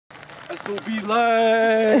SOB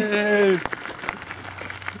live!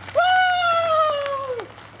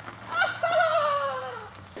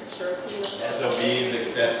 SOBs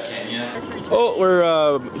except Kenya. Oh,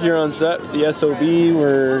 we're here on set. The SOB.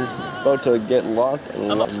 We're about to get locked and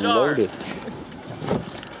loaded.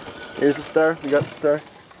 Here's the star. We got the star.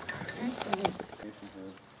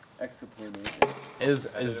 Is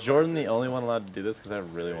Jordan the only one allowed to do this? Because I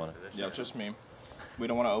really want to. Yeah, just me. We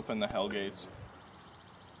don't want to open the hell gates.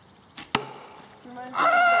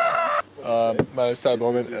 My name's Sad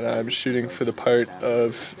Moment, and I'm shooting for the part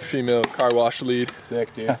of female car wash lead.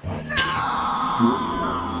 Sick, dude.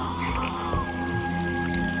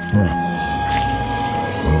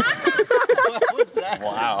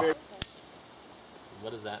 Wow.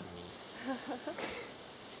 What does that mean?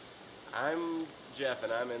 I'm Jeff,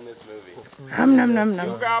 and I'm in this movie. Nom nom nom nom.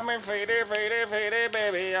 You got me faded, faded, faded,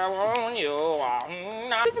 baby. I want you.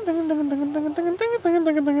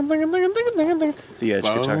 The edge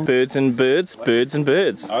guitar. Birds and birds, birds and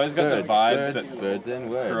birds. I always got the vibes that Birds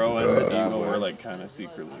and words. Crow and the Eagle were like kind of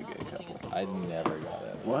secretly a gay couple. I never got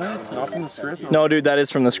it. What? It's not from the script? No, dude, that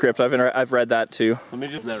is from the script. I've read that too. Let me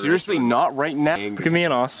just. Seriously, not right now. Look at me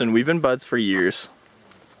and Austin. We've been buds for years.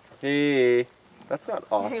 Hey, that's not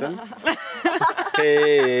Austin.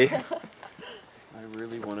 Hey. I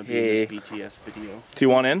really want to be in this BTS video. Do you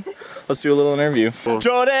want in? Let's do a little interview.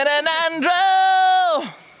 Jordan and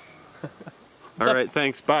Andrew! Alright,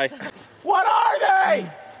 thanks, bye. What are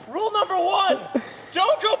they? Rule number 1,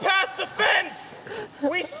 don't go past the fence.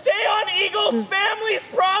 We stay on Eagle's family's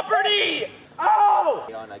property. Oh!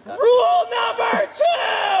 Rule number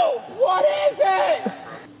 2, what is it?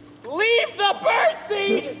 Leave the bird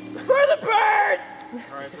seed for the birds.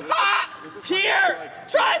 Here,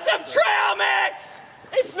 try some trail mix.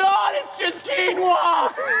 It's not, it's just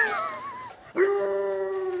quinoa.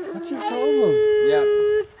 What's your problem? Yeah.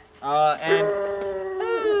 And...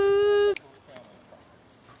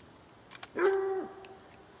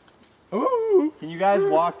 Can you guys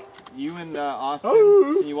walk, you and Austin,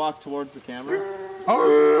 can you walk towards the camera?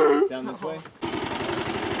 Down this way?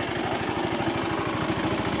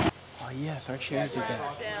 Oh yes, our chairs again.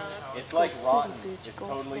 It's like rotten. It's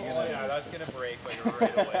totally gonna... Yeah, that's gonna break like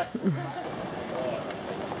right away.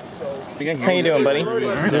 How you doing, buddy?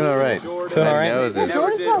 Doing alright. Doing alright? My nose is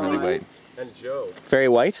really white. Very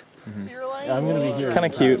white? I'm gonna be here. It's kind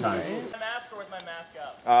of cute. With my mask or with my mask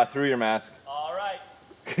up? Through your mask. All right.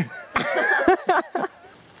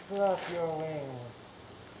 Flap your wings.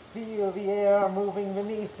 Feel the air moving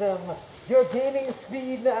beneath them. You're gaining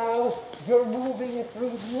speed now. You're moving through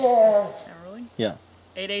the air. Rolling? Yeah.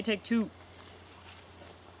 8A, take 2.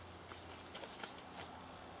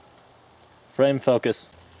 Frame focus.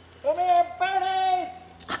 Come here, birdies!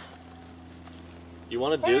 You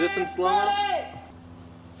want to do this in slow-mo?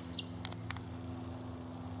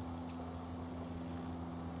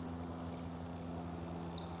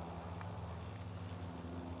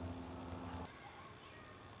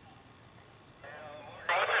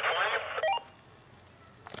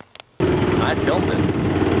 I filmed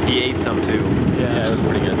it. He ate some too. Yeah, it was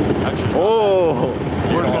pretty good. Oh!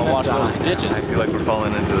 We're gonna watch those ditches. I feel like we're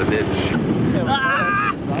falling into the ditch.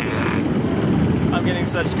 I'm getting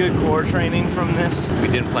such good core training from this. We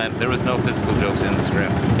didn't plan. There was no physical jokes in the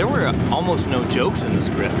script. There were almost no jokes in the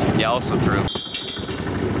script. Yeah, also true.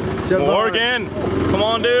 Morgan! Come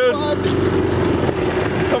on, dude!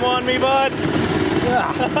 Come on, me bud!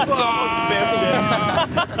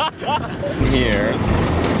 Here.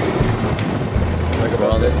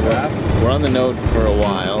 We're on the note for a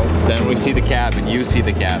while. Then we see the cabin. You see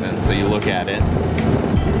the cabin, so you look at it.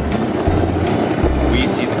 We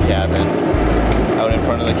see the cabin. Out in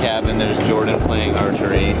front of the cabin, there's Jordan playing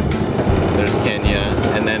archery. There's Kenya,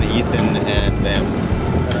 and then Ethan and them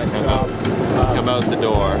come out the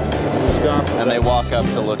door. And they walk up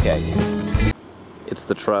to look at you. It's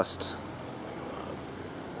the trust.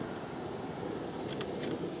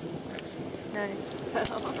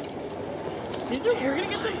 We're gonna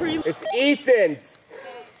get some pretty. It's Ethan's!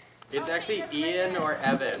 It's actually Ian or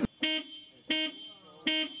Evan.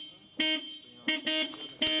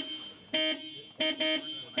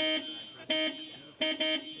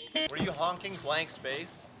 Were you honking blank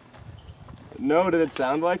space? No, did it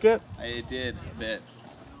sound like it? I did, a bit.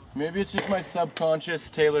 Maybe it's just my subconscious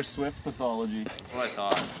Taylor Swift pathology. That's what I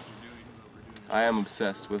thought. I am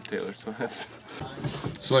obsessed with Taylor Swift.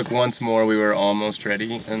 So like once more we were almost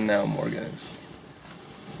ready, and now Morgan is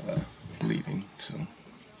leaving, so.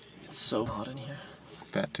 It's so hot in here.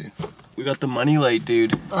 That too. We got the money light,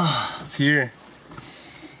 dude. It's here.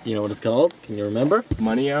 You know what it's called? Can you remember?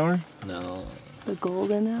 Money hour? No. The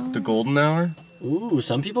golden hour? The golden hour? Ooh,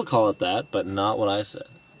 some people call it that, but not what I said.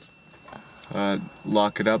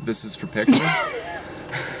 Lock it up. This is for picture.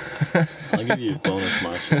 I'll give you a bonus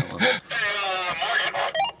mark for that one.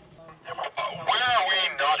 Where are we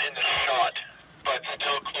not in the shot, but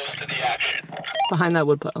still close to the action? Behind that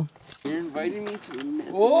wood pile. You're inviting me to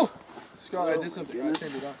the Oh! Scott, I did something. I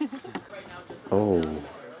turned it off. Oh,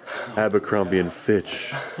 Abercrombie and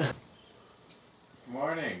Fitch.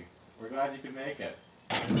 Morning. We're glad you could make it.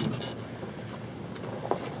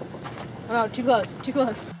 Oh no, too close, too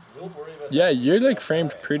close. Yeah, you're like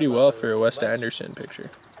framed pretty well for a Wes Anderson picture.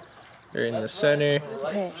 You're in the center.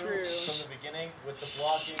 Okay. From the beginning with the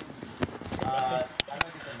blocking.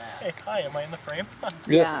 Hey, hi, am I in the frame?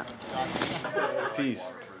 Yeah.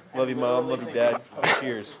 Peace. Love you, Mom. Love you, Dad.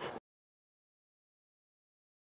 Cheers.